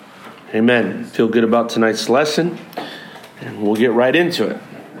Amen. Feel good about tonight's lesson, and we'll get right into it.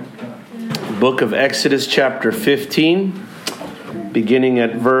 Book of Exodus, chapter 15, beginning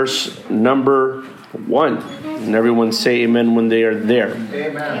at verse number 1. And everyone say amen when they are there.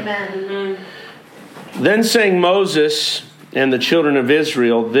 Amen. Then sang Moses and the children of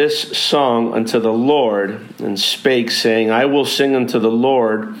Israel this song unto the Lord, and spake, saying, I will sing unto the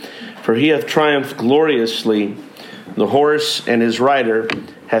Lord, for he hath triumphed gloriously. The horse and his rider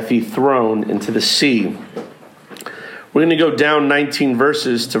hath he thrown into the sea. We're going to go down 19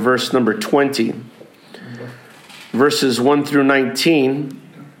 verses to verse number 20. Verses 1 through 19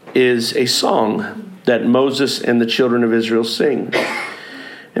 is a song that Moses and the children of Israel sing.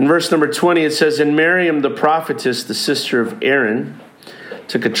 In verse number 20 it says, And Miriam the prophetess, the sister of Aaron,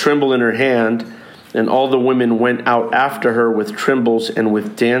 took a timbrel in her hand, and all the women went out after her with timbrels and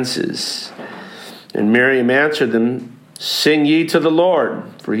with dances. And Miriam answered them, Sing ye to the Lord,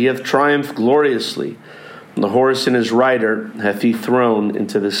 for he hath triumphed gloriously. And the horse and his rider hath he thrown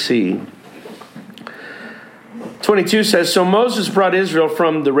into the sea. 22 says, So Moses brought Israel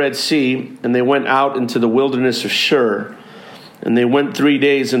from the Red Sea, and they went out into the wilderness of Shur. And they went 3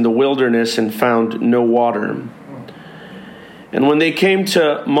 days in the wilderness and found no water. And when they came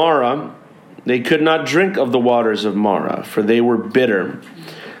to Marah, they could not drink of the waters of Marah, for they were bitter.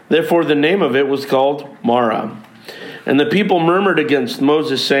 Therefore the name of it was called Marah. And the people murmured against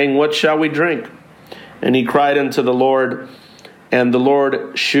Moses, saying, What shall we drink? And he cried unto the Lord, and the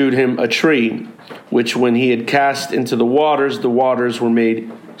Lord shewed him a tree, which when he had cast into the waters were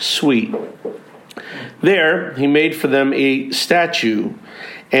made sweet. There he made for them a statute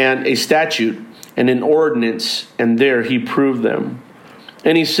and an ordinance, and there he proved them.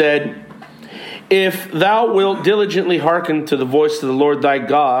 And he said, If thou wilt diligently hearken to the voice of the Lord thy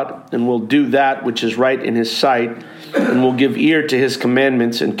God, and will do that which is right in his sight, and will give ear to his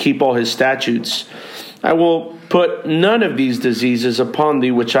commandments, and keep all his statutes, I will put none of these diseases upon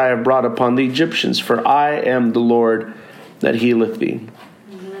thee which I have brought upon the Egyptians, for I am the Lord that healeth thee.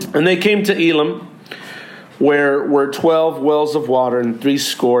 And they came to Elim, where were 12 wells of water, and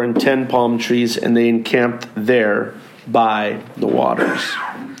 70 palm trees, and they encamped there by the waters.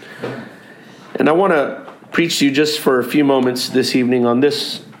 And I want to preach to you just for a few moments this evening on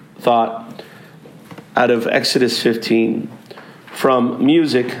this thought out of Exodus 15, from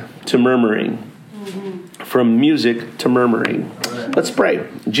music to murmuring. From music to murmuring. Let's pray.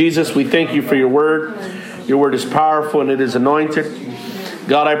 Jesus, we thank you for your word. Your word is powerful and it is anointed.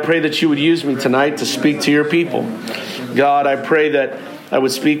 God, I pray that you would use me tonight to speak to your people. God, I pray that I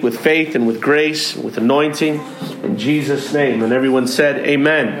would speak with faith and with grace, with anointing, in Jesus' name. And everyone said,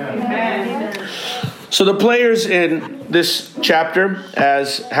 Amen. Amen. So the players in this chapter,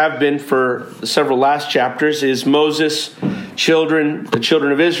 as have been for several last chapters, is Moses, the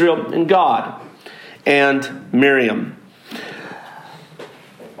children of Israel, and God, and Miriam.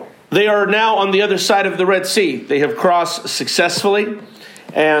 They are now on the other side of the Red Sea. They have crossed successfully,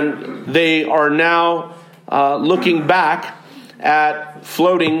 and they are now looking back at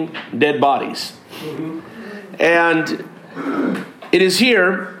floating dead bodies. And it is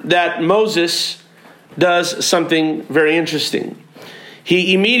here that Moses does something very interesting.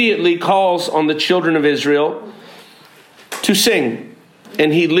 He immediately calls on the children of Israel to sing,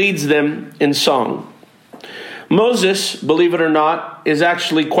 and he leads them in song. Moses, believe it or not, is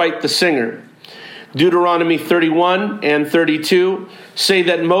actually quite the singer. Deuteronomy 31 and 32 say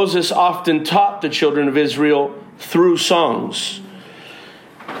that Moses often taught the children of Israel through songs.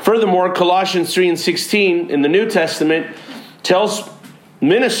 Furthermore, Colossians 3 and 16 in the New Testament tells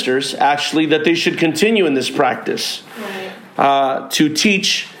ministers actually that they should continue in this practice, to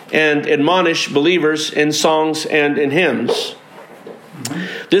teach and admonish believers in songs and in hymns.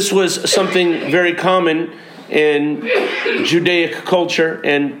 This was something very common in Judaic culture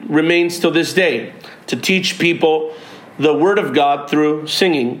and remains till this day, to teach people the word of God through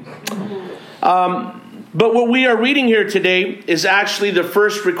singing. But what we are reading here today is actually the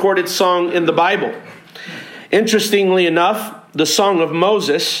first recorded song in the Bible. Interestingly enough, the Song of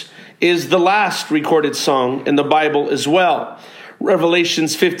Moses is the last recorded song in the Bible as well.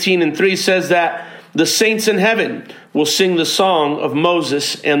 Revelations 15 and 3 says that the saints in heaven will sing the song of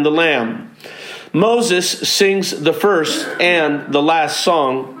Moses and the Lamb. Moses sings the first and the last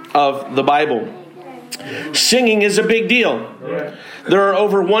song of the Bible. Singing is a big deal. There are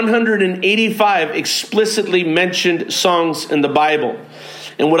over 185 explicitly mentioned songs in the Bible.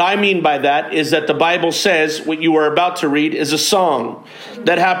 And what I mean by that is that the Bible says what you are about to read is a song.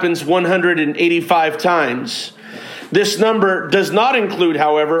 That happens 185 times. This number does not include,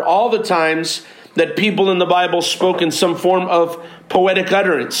 however, all the times that people in the Bible spoke in some form of poetic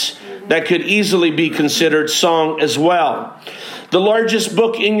utterance. that could easily be considered song as well. The largest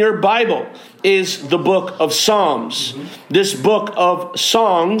book in your Bible is the book of Psalms. This book of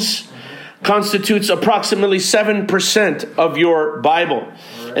songs constitutes approximately 7% of your Bible.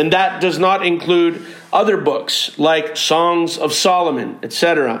 And that does not include other books like Songs of Solomon,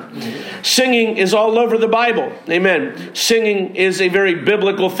 etc. Singing is all over the Bible. Amen. Singing is a very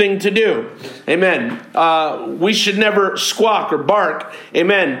biblical thing to do. Amen. We should never squawk or bark,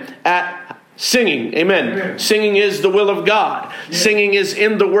 amen, at singing. Amen. Singing is the will of God. Singing is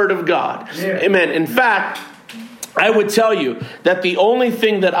in the Word of God. Amen. In fact, I would tell you that the only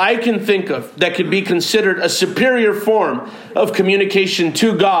thing that I can think of that could be considered a superior form of communication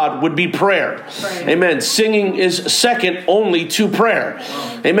to God would be prayer. Amen. Singing is second only to prayer.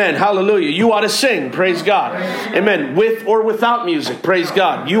 Amen. Hallelujah. You ought to sing. Praise God. Amen. With or without music. Praise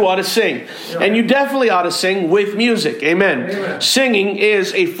God. You ought to sing. And you definitely ought to sing with music. Amen. Singing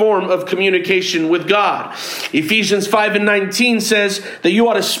is a form of communication with God. Ephesians 5:19 says that you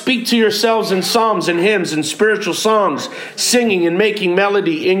ought to speak to yourselves in psalms and hymns and spiritual songs, singing and making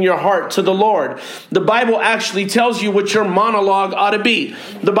melody in your heart to the Lord. The Bible actually tells you what your monologue ought to be.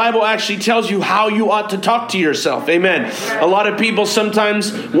 The Bible actually tells you how you ought to talk to yourself. Amen. A lot of people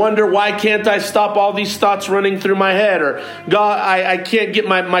sometimes wonder, why can't I stop all these thoughts running through my head? Or, God, I can't get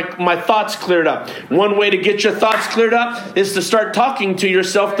my thoughts cleared up. One way to get your thoughts cleared up is to start talking to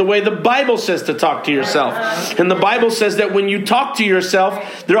yourself the way the Bible says to talk to yourself. And the Bible says that when you talk to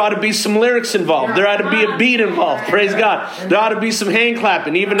yourself, there ought to be some lyrics involved. There ought to be a beat involved. Praise God. There ought to be some hand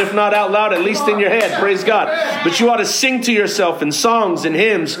clapping, even if not out loud, at least in your head. Praise God. But you ought to sing to yourself in songs and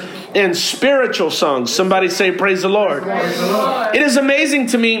hymns and spiritual songs. Somebody say, praise the Lord. It is amazing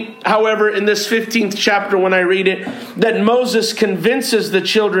to me, however, in this 15th chapter when I read it, that Moses convinces the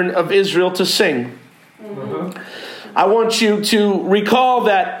children of Israel to sing. I want you to recall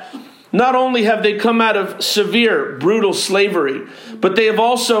that not only have they come out of severe, brutal slavery, but they have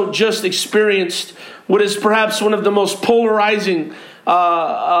also just experienced what is perhaps one of the most polarizing,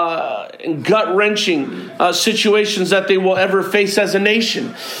 gut-wrenching situations that they will ever face as a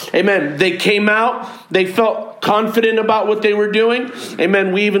nation. Amen. They came out, they felt confident about what they were doing.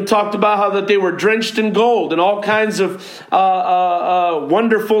 Amen. We even talked about how that they were drenched in gold and all kinds of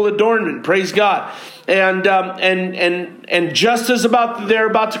wonderful adornment. Praise God. And just as they're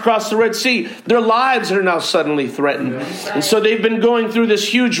about to cross the Red Sea, their lives are now suddenly threatened. And so they've been going through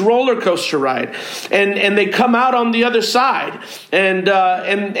this huge roller coaster ride, and they come out on the other side, and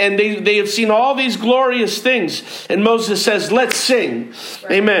they have seen all these glorious things. And Moses says, "Let's sing."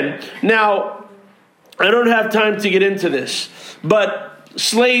 Amen. Now, I don't have time to get into this, but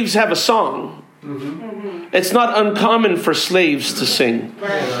slaves have a song. It's not uncommon for slaves to sing.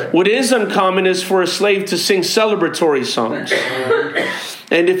 What is uncommon is for a slave to sing celebratory songs.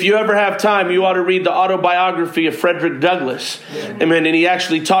 And if you ever have time, you ought to read the autobiography of Frederick Douglass. Amen. And he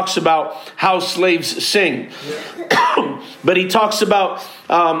actually talks about how slaves sing. But he talks about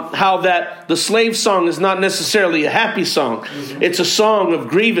how that the slave song is not necessarily a happy song. It's a song of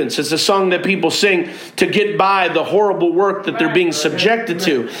grievance. It's a song that people sing to get by the horrible work that they're being subjected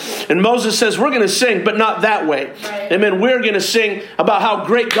to. And Moses says, we're going to sing, but not that way. Amen. We're going to sing about how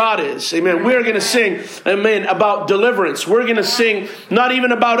great God is. Amen. We're going to sing, amen, about deliverance. We're going to sing not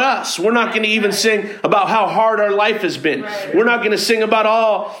even about us. We're not going to even sing about how hard our life has been. We're not going to sing about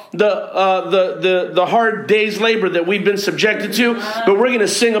all the hard day's labor that we've been subjected to, but we're going to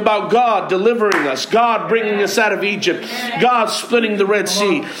sing about God delivering us, God bringing us out of Egypt, God splitting the Red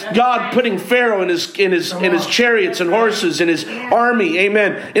Sea, God putting Pharaoh in his chariots and horses and his army,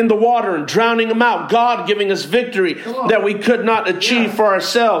 amen, in the water and drowning them out, God giving us victory that we could not achieve for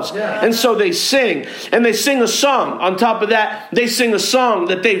ourselves. And so they sing, and they sing a song. On top of that, they sing a song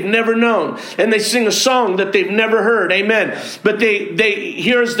that they've never known, and they sing a song that they've never heard, amen. But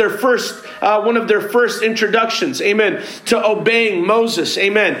here's their first one of their first introductions, amen, to obeying Moses,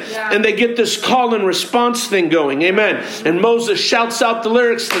 amen. And they get this call and response thing going, amen. And Moses shouts out the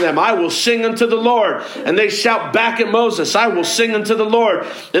lyrics to them, I will sing unto the Lord. And they shout back at Moses, I will sing unto the Lord.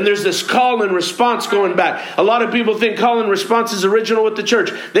 And there's this call and response going back. A lot of people think call and response is original with the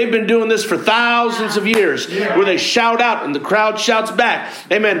church. They've been doing this for thousands of years, where they shout out and the crowd shouts back,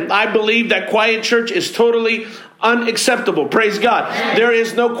 amen. I believe that quiet church is totally unacceptable. Praise God. There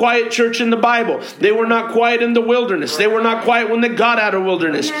is no quiet church in the Bible. They were not quiet in the wilderness. They were not quiet when they got out of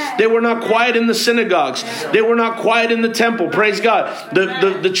wilderness. They were not quiet in the synagogues. They were not quiet in the temple. Praise God.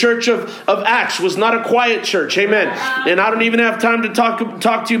 The church of Acts was not a quiet church. Amen. And I don't even have time to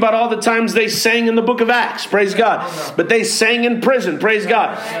talk to you about all the times they sang in the book of Acts. Praise God. But they sang in prison. Praise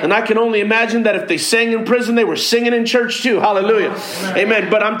God. And I can only imagine that if they sang in prison, they were singing in church too. Hallelujah. Amen.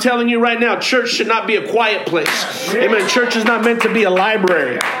 But I'm telling you right now, church should not be a quiet place. Amen. Church is not meant to be a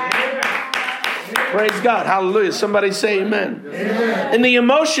library. Praise God. Hallelujah. Somebody say amen. And the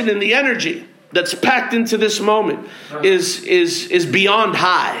emotion and the energy that's packed into this moment is beyond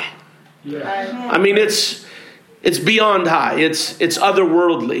high. I mean, it's beyond high. It's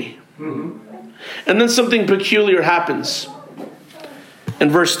otherworldly. And then something peculiar happens. In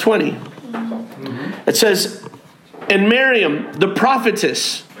verse 20, it says, and Miriam, the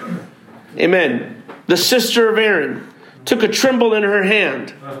prophetess, amen, the sister of Aaron, took a timbrel in her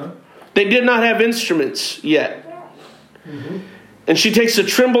hand. They did not have instruments yet. And she takes a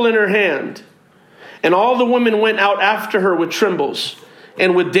timbrel in her hand. And all the women went out after her with timbrels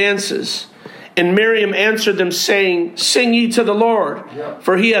and with dances. And Miriam answered them, saying, sing ye to the Lord,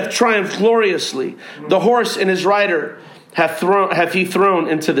 for he hath triumphed gloriously. The horse and his rider hath he thrown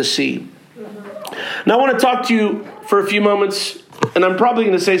into the sea. Now I want to talk to you for a few moments, and I'm probably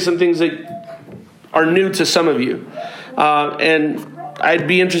going to say some things that are new to some of you. And I'd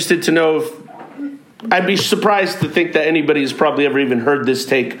be interested to know I'd be surprised to think that anybody has probably ever even heard this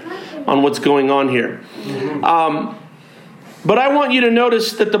take on what's going on here. But I want you to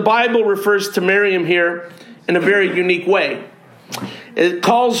notice that the Bible refers to Miriam here in a very unique way. It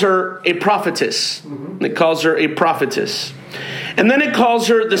calls her a prophetess. It calls her a prophetess. And then it calls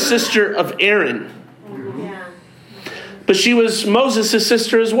her the sister of Aaron. But she was Moses'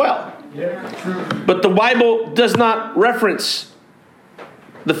 sister as well. But the Bible does not reference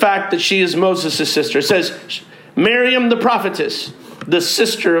the fact that she is Moses' sister. It says, Miriam the prophetess, the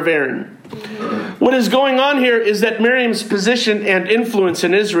sister of Aaron. What is going on here is that Miriam's position and influence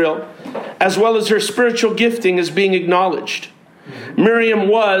in Israel, as well as her spiritual gifting, is being acknowledged. Miriam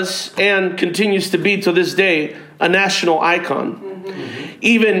was and continues to be to this day a national icon.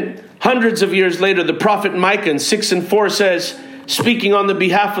 Even hundreds of years later, the prophet Micah in 6:4 says, speaking on the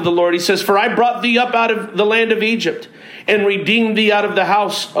behalf of the Lord, he says, for I brought thee up out of the land of Egypt and redeemed thee out of the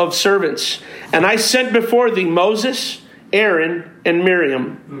house of servants. And I sent before thee Moses, Aaron, and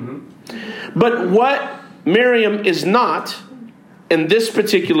Miriam. But what Miriam is not, in this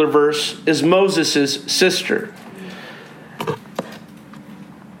particular verse, is Moses' sister.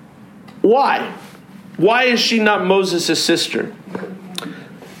 Why? Why is she not Moses' sister?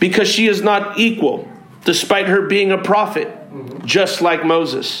 Because she is not equal, despite her being a prophet, just like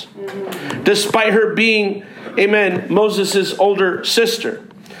Moses. Despite her being, amen, Moses' older sister.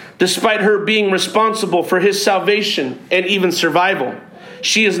 Despite her being responsible for his salvation and even survival,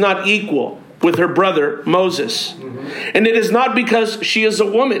 she is not equal with her brother Moses. And it is not because she is a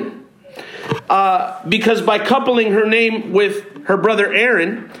woman. Because by coupling her name with her brother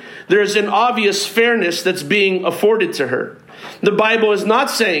Aaron, there's an obvious fairness that's being afforded to her. The Bible is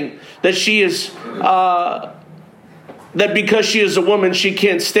not saying that she is that because she is a woman, she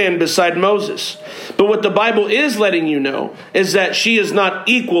can't stand beside Moses. But what the Bible is letting you know is that she is not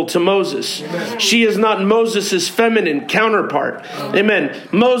equal to Moses. Amen. She is not Moses' feminine counterpart. Amen.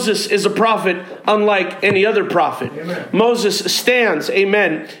 Moses is a prophet unlike any other prophet. Amen. Moses stands,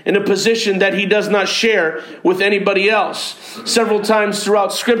 amen, in a position that he does not share with anybody else. Several times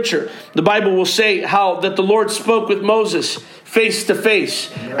throughout Scripture, the Bible will say how that the Lord spoke with Moses face to face,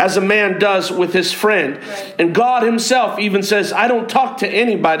 as a man does with his friend. And God himself even says, I don't talk to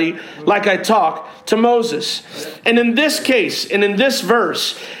anybody like I talk to Moses. And in this case, and in this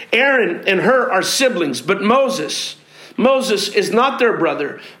verse, Aaron and her are siblings, but Moses is not their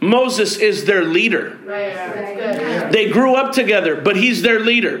brother. Moses is their leader. They grew up together, but he's their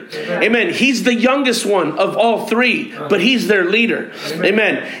leader. Amen. He's the youngest one of all three, but he's their leader.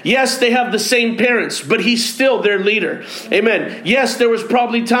 Amen. Yes, they have the same parents, but he's still their leader. Amen. Yes, there was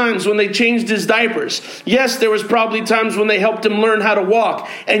probably times when they changed his diapers. Yes, there was probably times when they helped him learn how to walk.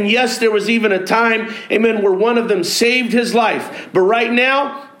 And yes, there was even a time, amen, where one of them saved his life. But right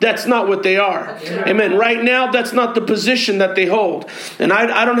now, that's not what they are. Amen. Right now, that's not the position that they hold. And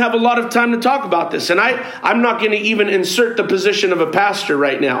I don't have a lot of time to talk about this. And I'm not going to even insert the position of a pastor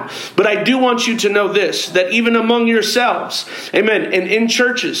right now. But I do want you to know this, that even among yourselves, amen, and in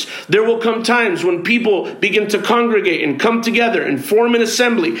churches, there will come times when people begin to congregate and come together and form an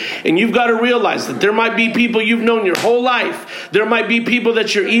assembly. And you've got to realize that there might be people you've known your whole life. There might be people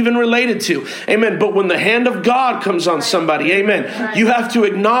that you're even related to. Amen. But when the hand of God comes on somebody, amen, you have to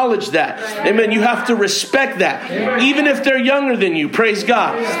acknowledge that. Amen. You have to respect that. Even if they're younger than you. Praise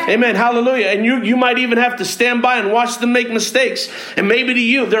God. Amen. Hallelujah. And you might even have to stand by and watch them make mistakes. And maybe to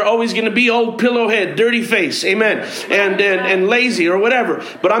you, they're always going to be old pillowhead, dirty face. Amen. And lazy or whatever.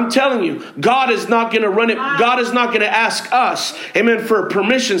 But I'm telling you, God is not going to run it. God is not going to ask us, amen, for a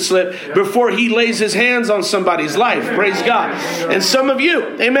permission slip before he lays his hands on somebody's life. Praise God. And some of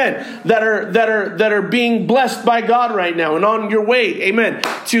you, amen, that are being blessed by God right now and on your way, amen,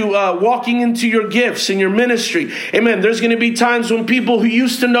 to walking into your gifts and your ministry. Amen. There's going to be times when people who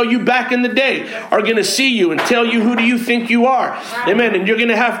used to know you back in the day are going to see you and tell you, who do you think you are? Amen. And you're going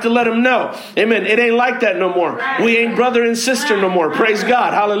to have to let them know. Amen. It ain't like that no more. We ain't brother and sister no more. Praise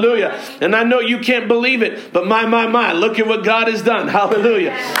God. Hallelujah. And I know you can't believe it, but my, look at what God has done.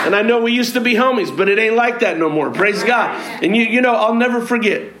 Hallelujah. And I know we used to be homies, but it ain't like that no more. Praise God. And you know, I'll never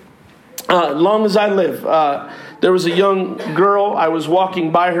forget, long as I live, there was a young girl. I was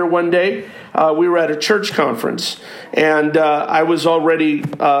walking by her one day. We were at a church conference, and I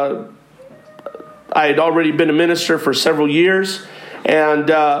had already been a minister for several years, and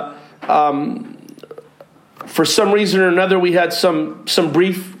for some reason or another, we had some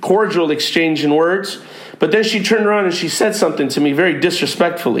brief, cordial exchange in words. But then she turned around and she said something to me very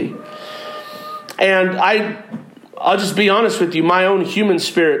disrespectfully, and I'll just be honest with you. My own human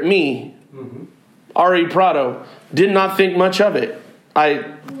spirit, me, Ari Prado, did not think much of it.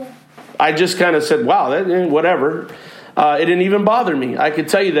 I just kind of said, wow, whatever. It didn't even bother me. I could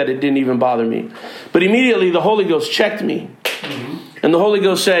tell you that it didn't even bother me. But immediately the Holy Ghost checked me. And the Holy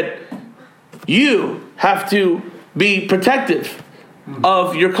Ghost said, you have to be protective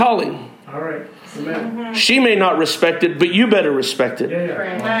of your calling. All right. Amen. She may not respect it, but you better respect it.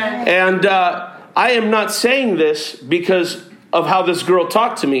 Yeah. And I am not saying this because of how this girl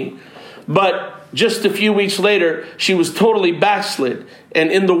talked to me, but just a few weeks later, she was totally backslid and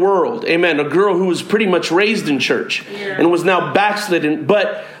in the world. Amen. A girl who was pretty much raised in church and was now backslidden.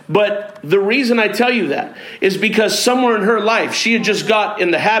 But the reason I tell you that is because somewhere in her life, she had just got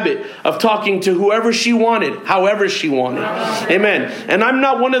in the habit of talking to whoever she wanted, however she wanted. Amen. And I'm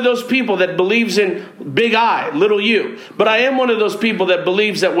not one of those people that believes in big I, little you. But I am one of those people that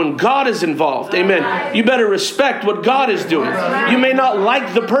believes that when God is involved, amen, you better respect what God is doing. You may not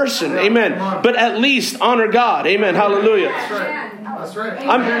like the person, amen, but at least honor God. Amen. Hallelujah. That's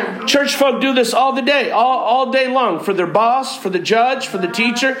right. Church folk do this all the day, all day long, for their boss, for the judge, for the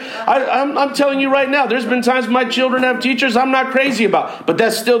teacher. I'm telling you right now, there's been times my children have teachers I'm not crazy about, but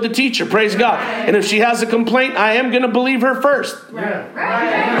that's still the teacher. Praise God. And if she has a complaint, I am going to believe her first.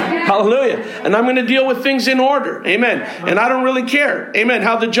 Hallelujah. And I'm going to deal with things in order. Amen. And I don't really care, amen,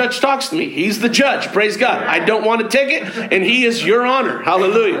 how the judge talks to me. He's the judge. Praise God. I don't want a ticket, and he is your honor.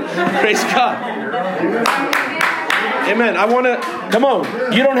 Hallelujah. Praise God. Amen. I want to, come on.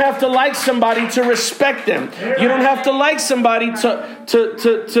 You don't have to like somebody to respect them. You don't have to like somebody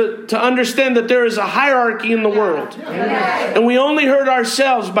to understand that there is a hierarchy in the world. And we only hurt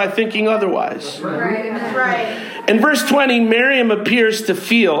ourselves by thinking otherwise. In verse 20, Miriam appears to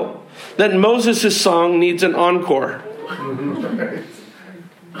feel that Moses' song needs an encore.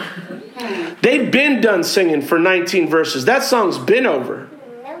 They've been done singing for 19 verses. That song's been over.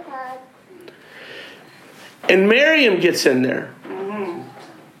 And Miriam gets in there.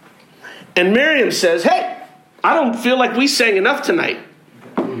 And Miriam says, hey, I don't feel like we sang enough tonight.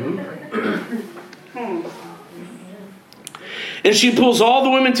 And she pulls all the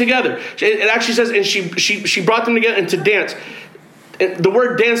women together. It actually says, and she brought them together and to dance. And the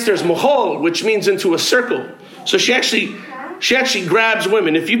word dance there is mohol, which means into a circle. So she actually grabs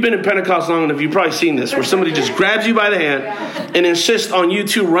women. If you've been in Pentecost long enough, you've probably seen this, where somebody just grabs you by the hand and insists on you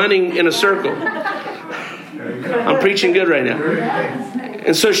two running in a circle. I'm preaching good right now.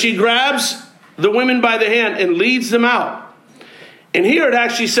 And so she grabs the women by the hand and leads them out. And here it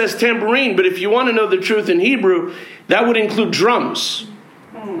actually says tambourine, but if you want to know the truth in Hebrew, that would include drums.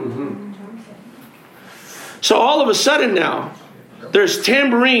 So all of a sudden now, there's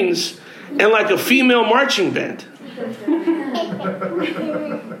tambourines and like a female marching band.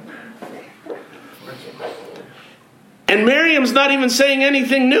 And Miriam's not even saying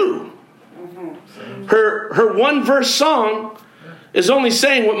anything new. Her one verse song is only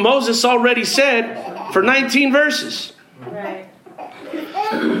saying what Moses already said for 19 verses. Right.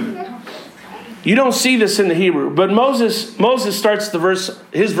 You don't see this in the Hebrew, but Moses starts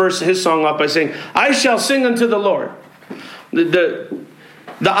his song off by saying, I shall sing unto the Lord. The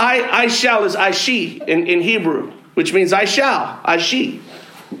I shall is Aishi in Hebrew, which means I shall, Aishi.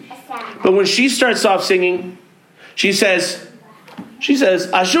 But when she starts off singing, she says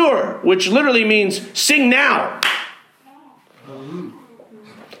Ashur, which literally means sing now.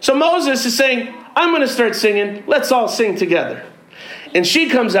 So Moses is saying, I'm going to start singing. Let's all sing together. And she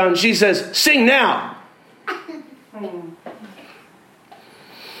comes out and she says, sing now.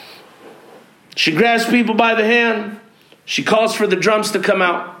 She grabs people by the hand. She calls for the drums to come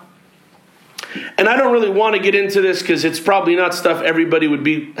out. And I don't really want to get into this because it's probably not stuff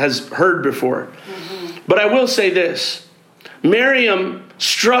everybody has heard before. But I will say this. Miriam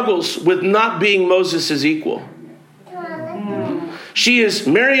struggles with not being Moses' equal. She is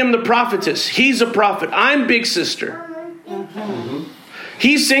Miriam the prophetess. He's a prophet. I'm big sister.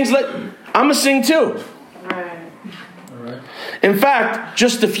 He sings, I'm going to sing too. In fact,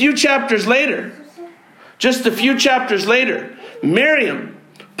 just a few chapters later, Miriam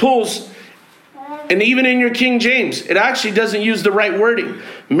pulls, and even in your King James, it actually doesn't use the right wording.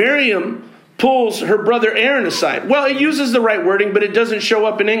 Miriam pulls her brother Aaron aside. Well, it uses the right wording, but it doesn't show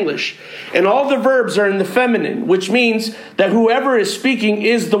up in English. And all the verbs are in the feminine, which means that whoever is speaking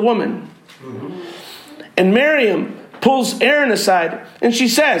is the woman. And Miriam pulls Aaron aside, and she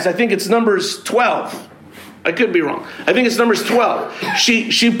says, I think it's Numbers 12. I could be wrong. I think it's Numbers 12.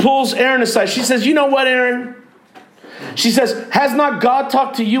 She pulls Aaron aside. She says, you know what, Aaron? She says, has not God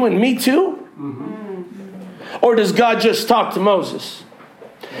talked to you and me too? Or does God just talk to Moses?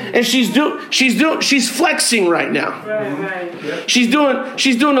 And she's flexing right now. Right. She's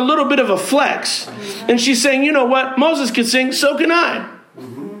doing a little bit of a flex. And she's saying, you know what? Moses can sing, so can I.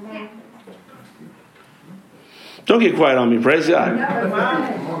 Don't get quiet on me, praise God.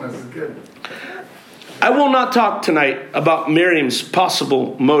 I will not talk tonight about Miriam's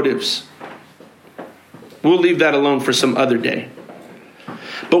possible motives. We'll leave that alone for some other day.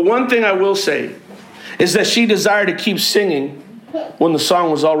 But one thing I will say is that she desired to keep singing when the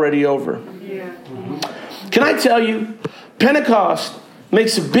song was already over. Yeah. Can I tell you, Pentecost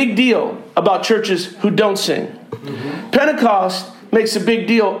makes a big deal about churches who don't sing. Pentecost makes a big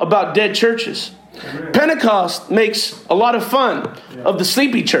deal about dead churches. Pentecost makes a lot of fun of the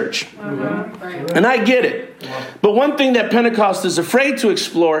sleepy church. And I get it. But one thing that Pentecost is afraid to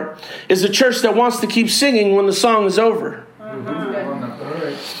explore is a church that wants to keep singing when the song is over.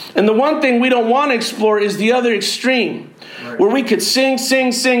 And the one thing we don't want to explore is the other extreme, where we could sing.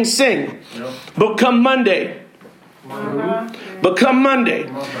 But come Monday.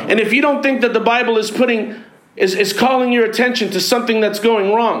 And if you don't think that the Bible is calling your attention to something that's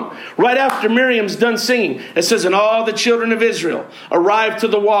going wrong, right after Miriam's done singing, it says, and all the children of Israel arrived to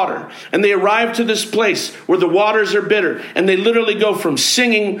the water. And they arrived to this place where the waters are bitter. And they literally go from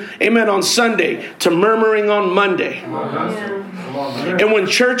singing, amen, on Sunday to murmuring on Monday. And when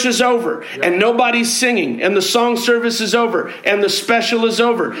church is over and nobody's singing and the song service is over and the special is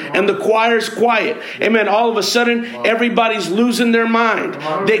over and the choir's quiet, amen, all of a sudden everybody's losing their mind.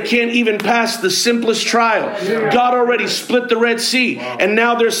 They can't even pass the simplest trial. God already split the Red Sea, and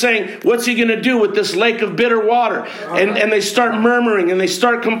now they're saying, what's he going to do with this lake of bitter water? And they start murmuring and they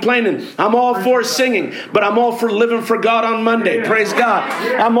start complaining. I'm all for singing, but I'm all for living for God on Monday. Praise God.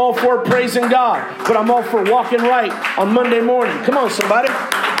 I'm all for praising God, but I'm all for walking right on Monday morning. Come on, somebody.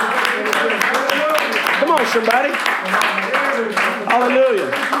 Come on, somebody.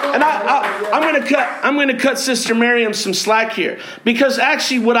 Hallelujah. And I'm going to cut Sister Miriam some slack here, because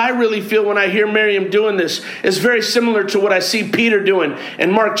actually what I really feel when I hear Miriam doing this is very similar to what I see Peter doing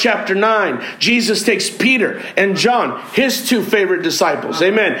in Mark chapter 9. Jesus takes Peter and John, his two favorite disciples.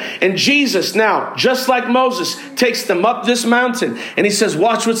 Amen. And Jesus now, just like Moses, takes them up this mountain and he says,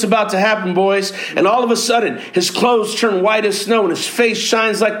 watch what's about to happen, boys. And all of a sudden, his clothes turn white as snow and his face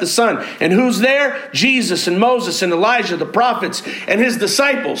shines like the sun. And who's there? Jesus and Moses and Elijah, the prophets, and his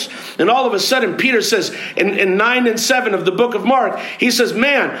disciples. And all of a sudden, Peter says in 9 and 7 of the book of Mark, he says,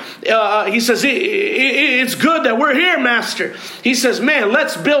 it's good that we're here, Master. He says, man,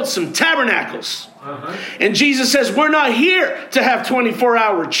 let's build some tabernacles. And Jesus says, we're not here to have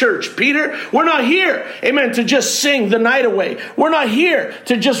 24-hour church, Peter. We're not here, amen, to just sing the night away. We're not here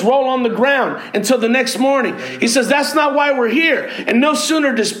to just roll on the ground until the next morning. He says, that's not why we're here. And no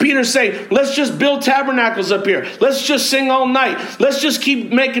sooner does Peter say, let's just build tabernacles up here. Let's just sing all night. Let's just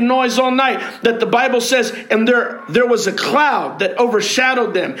keep making noise all night. That the Bible says, and there was a cloud that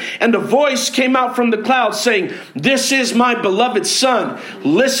overshadowed them. And a voice came out from the cloud saying, this is my beloved Son.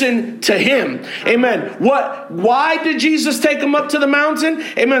 Listen to him. Amen. Why did Jesus take them up to the mountain?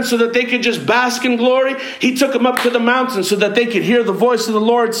 Amen. So that they could just bask in glory. He took them up to the mountain so that they could hear the voice of the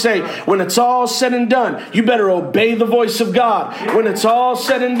Lord say, when it's all said and done, you better obey the voice of God. When it's all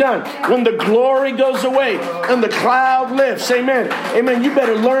said and done, when the glory goes away and the cloud lifts, amen. Amen. You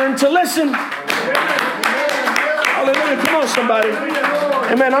better learn to listen. Hallelujah. Come on, somebody.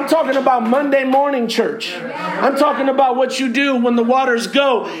 Amen. I'm talking about Monday morning church. I'm talking about what you do when the waters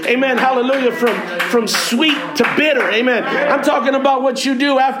go. Amen. Hallelujah. From sweet to bitter. Amen. I'm talking about what you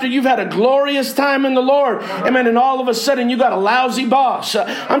do after you've had a glorious time in the Lord. Amen. And all of a sudden you got a lousy boss.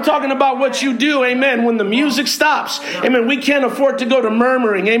 I'm talking about what you do. Amen. When the music stops. Amen. We can't afford to go to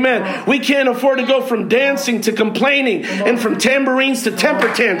murmuring. Amen. We can't afford to go from dancing to complaining and from tambourines to temper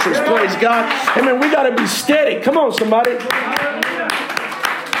tantrums. Praise God. Amen. We got to be steady. Come on, somebody.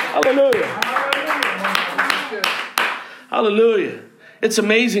 Hallelujah. Hallelujah. It's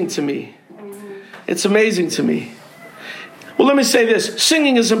amazing to me. It's amazing to me. Well, let me say this.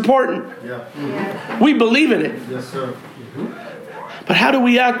 Singing is important. Yeah. We believe in it. Yes, sir. But how do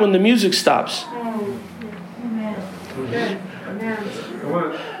we act when the music stops?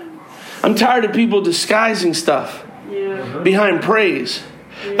 I'm tired of people disguising stuff behind praise.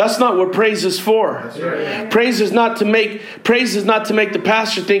 That's not what praise is for. Right. Praise is not to make the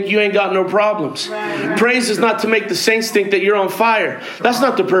pastor think you ain't got no problems. Right. Praise is not to make the saints think that you're on fire. That's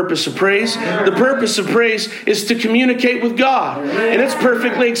not the purpose of praise. The purpose of praise is to communicate with God. And it's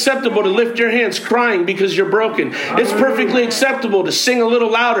perfectly acceptable to lift your hands crying because you're broken. It's perfectly acceptable to sing a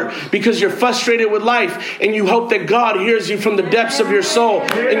little louder because you're frustrated with life and you hope that God hears you from the depths of your soul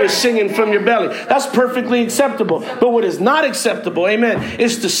and you're singing from your belly. That's perfectly acceptable. But what is not acceptable, amen,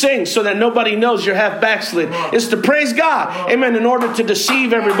 is to sing so that nobody knows you're half backslid. It's to praise God, amen, in order to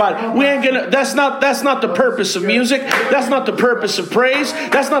deceive everybody. We ain't gonna. That's not the purpose of music. That's not the purpose of praise.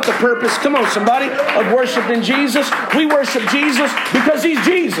 That's not the purpose. Come on, somebody, of worshiping Jesus. We worship Jesus because He's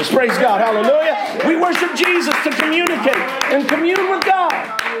Jesus. Praise God, hallelujah. We worship Jesus to communicate and commune with God.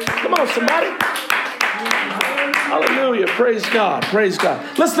 Come on, somebody. Hallelujah. Praise God. Praise God.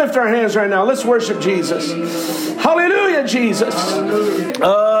 Let's lift our hands right now. Let's worship Jesus. Hallelujah, Jesus.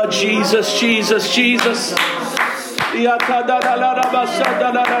 Jesus, Jesus, Jesus.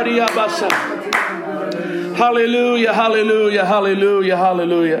 Hallelujah, hallelujah, hallelujah,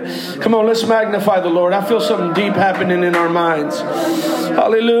 hallelujah. Come on, let's magnify the Lord. I feel something deep happening in our minds.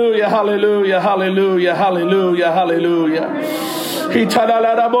 Hallelujah, hallelujah, hallelujah, hallelujah, hallelujah.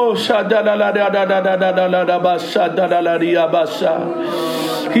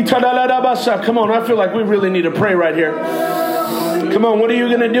 Come on, I feel like we really need to pray right here. Come on, what are you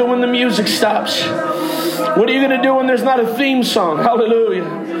going to do when the music stops? What are you going to do when there's not a theme song? Hallelujah.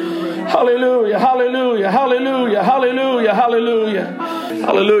 Hallelujah, hallelujah, hallelujah, hallelujah, hallelujah.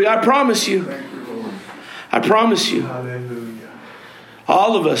 Hallelujah. I promise you,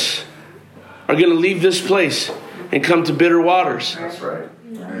 all of us are going to leave this place and come to bitter waters. That's right.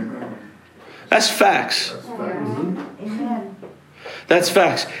 Amen. That's facts. Amen. That's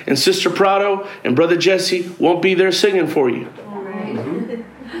facts. And Sister Prado and Brother Jesse won't be there singing for you. Amen.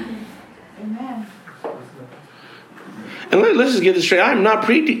 And let's just get this straight. I'm not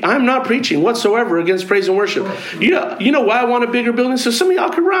preaching whatsoever against praise and worship. You know why I want a bigger building? So some of y'all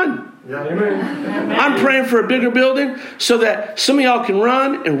can run. Yeah. Amen. I'm praying for a bigger building so that some of y'all can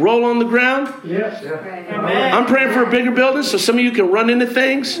run and roll on the ground. Yeah. Amen. I'm praying for a bigger building so some of you can run into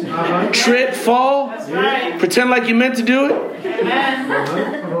things, trip, fall, pretend like you meant to do it.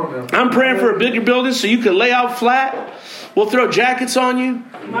 Amen. I'm praying for a bigger building so you can lay out flat. We'll throw jackets on you.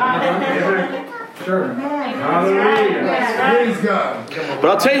 Sure. Hallelujah. Praise God. But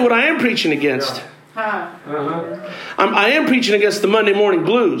I'll tell you what I am preaching against. I am preaching against the Monday morning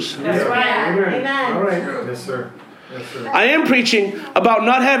blues. That's right. Amen. All right. Yes, sir. Yes, sir. I am preaching about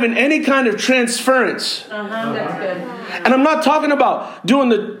not having any kind of transference. That's good. And I'm not talking about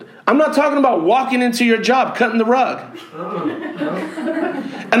I'm not talking about walking into your job, cutting the rug.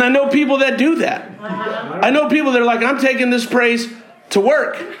 And I know people that do that. I know people that are like, I'm taking this praise to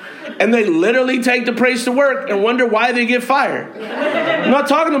work. And they literally take the praise to work and wonder why they get fired. I'm not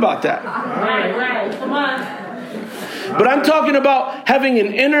talking about that. Right. Come on. But I'm talking about having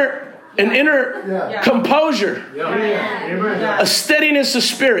an inner an inner composure, a steadiness of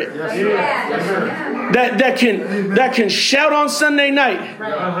spirit that can shout on Sunday night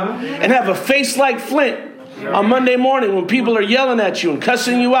and have a face like flint on Monday morning when people are yelling at you and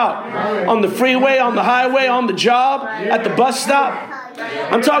cussing you out on the freeway, on the highway, on the job, at the bus stop.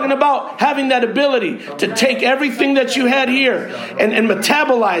 I'm talking about having that ability to take everything that you had here and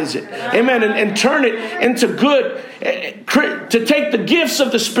metabolize it. Amen. And turn it into good. To take the gifts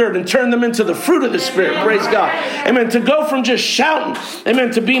of the Spirit and turn them into the fruit of the Spirit. Praise God. Amen. To go from just shouting, amen,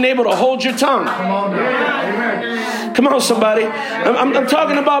 to being able to hold your tongue. Come on, somebody. I'm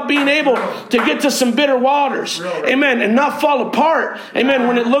talking about being able to get to some bitter waters. Amen. And not fall apart. Amen.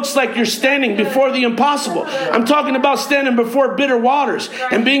 When it looks like you're standing before the impossible. I'm talking about standing before bitter waters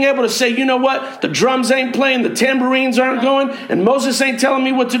and being able to say, you know what? The drums ain't playing. The tambourines aren't going. And Moses ain't telling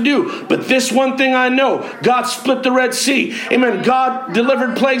me what to do. But this one thing I know. God split the Red Sea. Amen. God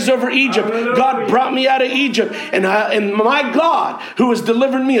delivered plagues over Egypt. God brought me out of Egypt. And my God, who has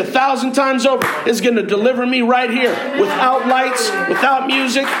delivered me 1,000 times over, is going to deliver me right here. Without lights, without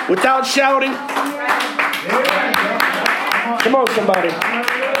music, without shouting. Come on, somebody.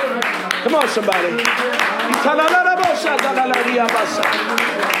 Come on, somebody.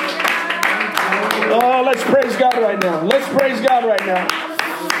 Oh, let's praise God right now. Let's praise God right now.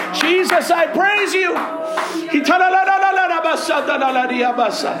 Jesus, I praise you.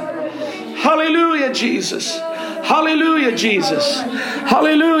 Hallelujah, Jesus. Hallelujah, Jesus.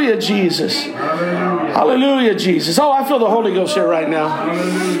 Hallelujah, Jesus. Hallelujah, Jesus. Oh, I feel the Holy Ghost here right now.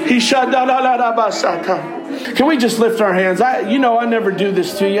 Can we just lift our hands? I never do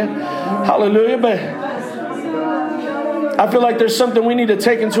this to you. Hallelujah, but I feel like there's something we need to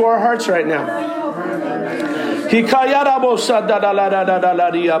take into our hearts right now.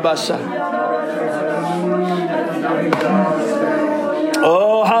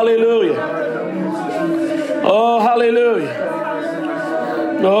 Oh, hallelujah. Oh, hallelujah.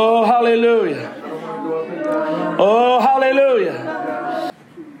 Oh, hallelujah. Oh, hallelujah.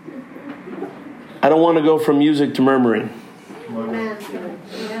 I don't want to go from music to murmuring.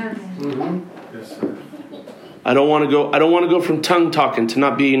 I don't want to go from tongue talking to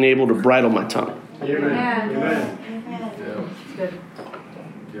not being able to bridle my tongue. Amen.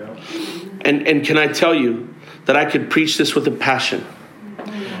 And can I tell you that I could preach this with a passion?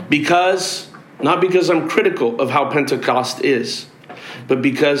 Not because I'm critical of how Pentecost is, but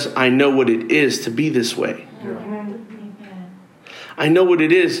because I know what it is to be this way. I know what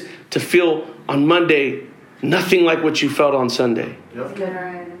it is to feel on Monday nothing like what you felt on Sunday.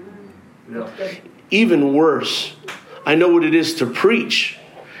 Even worse, I know what it is to preach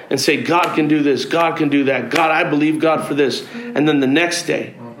and say, God can do this, God can do that. God, I believe God for this. And then the next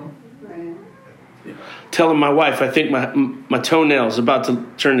day, telling my wife, I think my toenail is about to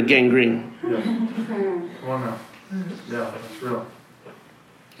turn to gangrene. Come on now. Yeah, that's real.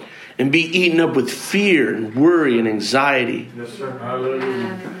 And be eaten up with fear and worry and anxiety. Yes, sir.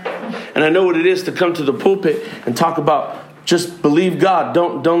 Hallelujah. And I know what it is to come to the pulpit and talk about just believe God.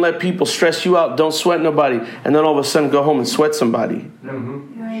 Don't let people stress you out. Don't sweat nobody. And then all of a sudden go home and sweat somebody.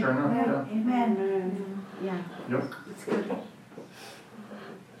 Mm-hmm. Sure enough. Yeah. Amen. Yeah. Yep. It's good.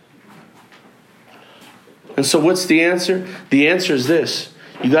 And so what's the answer? The answer is this.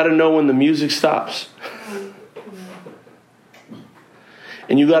 You got to know when the music stops.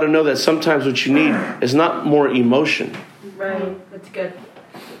 And you got to know that sometimes what you need is not more emotion. Right. That's good.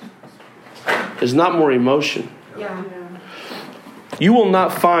 It's not more emotion. Yeah. You will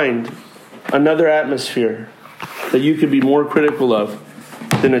not find another atmosphere that you could be more critical of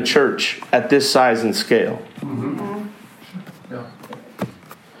than a church at this size and scale. Mm-hmm. Yeah.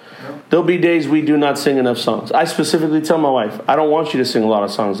 There'll be days we do not sing enough songs. I specifically tell my wife, I don't want you to sing a lot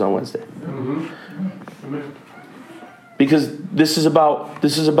of songs on Wednesday. Mm-hmm. Because this is about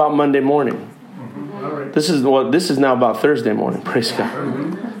Monday morning. Mm-hmm. All right. This is now about Thursday morning. Praise God.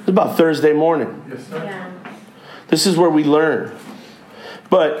 Mm-hmm. It's about Thursday morning. Yes, sir. Yeah. This is where we learn.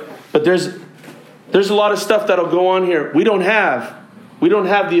 But there's a lot of stuff that'll go on here. We don't have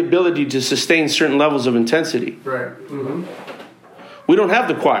the ability to sustain certain levels of intensity. Right. Mm-hmm. We don't have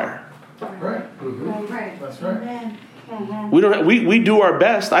the choir. Right. Mm-hmm. Right. That's right. We do our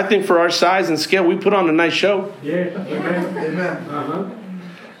best. I think for our size and scale, we put on a nice show. Yeah. Amen. Amen. Uh-huh.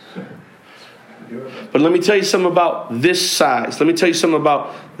 But let me tell you something about this size. Let me tell you something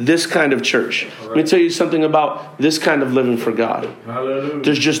about this kind of church. Let me tell you something about this kind of living for God. Hallelujah.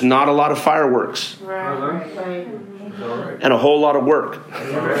 There's just not a lot of fireworks. Right. Right. All right. And a whole lot of work.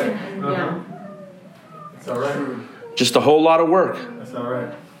 That's all right. Yeah. It's all right. Just a whole lot of work. That's all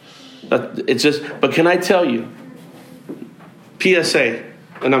right. But can I tell you, PSA,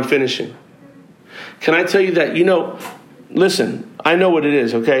 and I'm finishing. Can I tell you that, listen, I know what it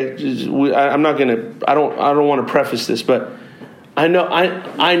is, okay? I'm not going to, I don't want to preface this, but I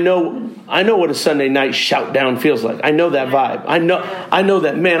know what a Sunday night shout down feels like. I know that vibe. I know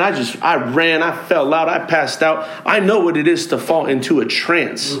that, man, I ran, I fell out, I passed out. I know what it is to fall into a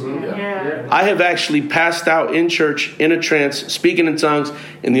trance. I have actually passed out in church in a trance, speaking in tongues,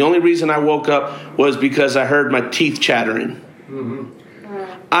 and the only reason I woke up was because I heard my teeth chattering.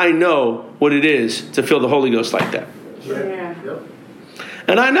 I know what it is to feel the Holy Ghost like that.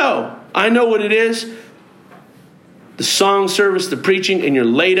 And I know what it is. The song service, the preaching, and you're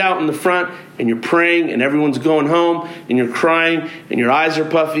laid out in the front, and you're praying, and everyone's going home, and you're crying, and your eyes are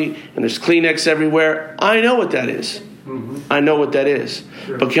puffy, and there's Kleenex everywhere. I know what that is. I know what that is.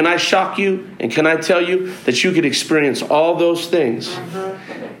 Sure. But can I shock you, and can I tell you that you could experience all those things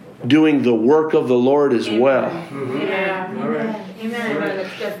doing the work of the Lord as well? Amen.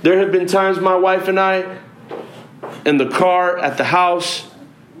 There have been times my wife and I, in the car, at the house,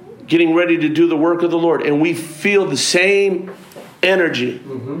 getting ready to do the work of the Lord, and we feel the same energy,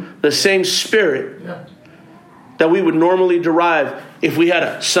 the same spirit that we would normally derive if we had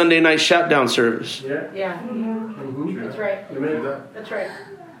a Sunday night shout-down service. That's right. That's right.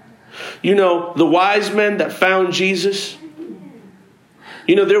 The wise men that found Jesus.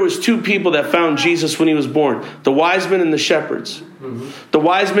 There was two people that found Jesus when he was born. The wise men and the shepherds. The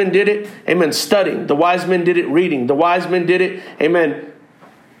wise men did it, amen, studying. The wise men did it reading. The wise men did it, amen,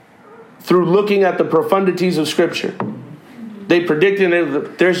 through looking at the profundities of Scripture. They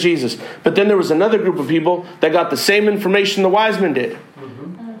predicted there's Jesus. But then there was another group of people that got the same information the wise men did.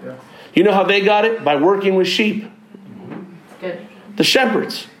 You know how they got it? By working with sheep. Good. The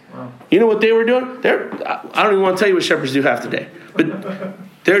shepherds. Wow. You know what they were doing? I don't even want to tell you what shepherds do half the day. But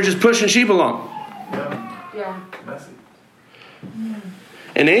they're just pushing sheep along. Yeah.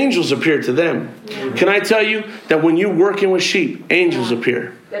 And angels appear to them. Can I tell you that when you're working with sheep, angels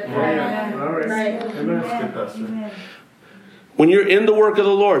appear? That's right. All right. Amen. When you're in the work of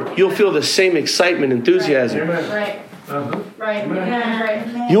the Lord, you'll feel the same excitement, enthusiasm. Right.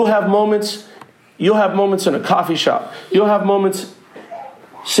 Right. You'll have moments in a coffee shop. You'll have moments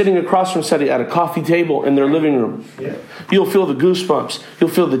sitting across from somebody at a coffee table in their living room. You'll feel the goosebumps. You'll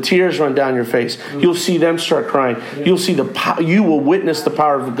feel the tears run down your face. You'll see them start crying. You'll see you will witness the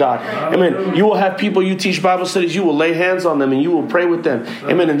power of God. Amen. You will have people you teach Bible studies. You will lay hands on them and you will pray with them.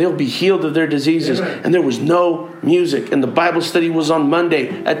 Amen. And they'll be healed of their diseases. And there was no music. And the Bible study was on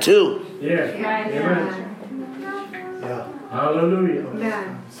Monday at 2. Amen. Hallelujah.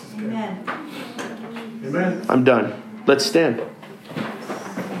 Amen. I'm done. Let's stand.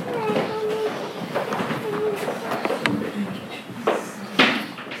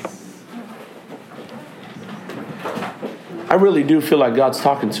 I really do feel like God's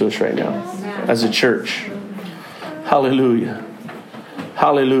talking to us right now as a church. Hallelujah.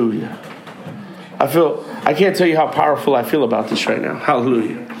 Hallelujah. I can't tell you how powerful I feel about this right now.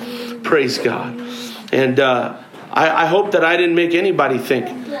 Hallelujah. Praise God. And I hope that I didn't make anybody think,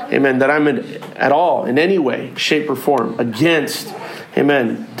 amen, that I'm at all, in any way, shape, or form against,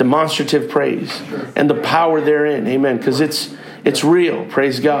 amen, demonstrative praise and the power therein, amen, because it's real,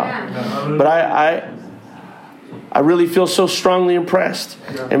 praise God. But I really feel so strongly impressed,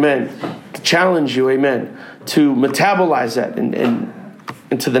 amen, to challenge you, amen, to metabolize that and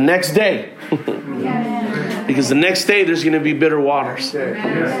into the next day. Because the next day there's going to be bitter waters.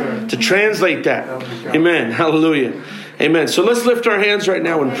 To translate that. Amen. Hallelujah. Amen. So let's lift our hands right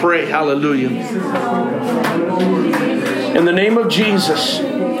now and pray. Hallelujah. In the name of Jesus.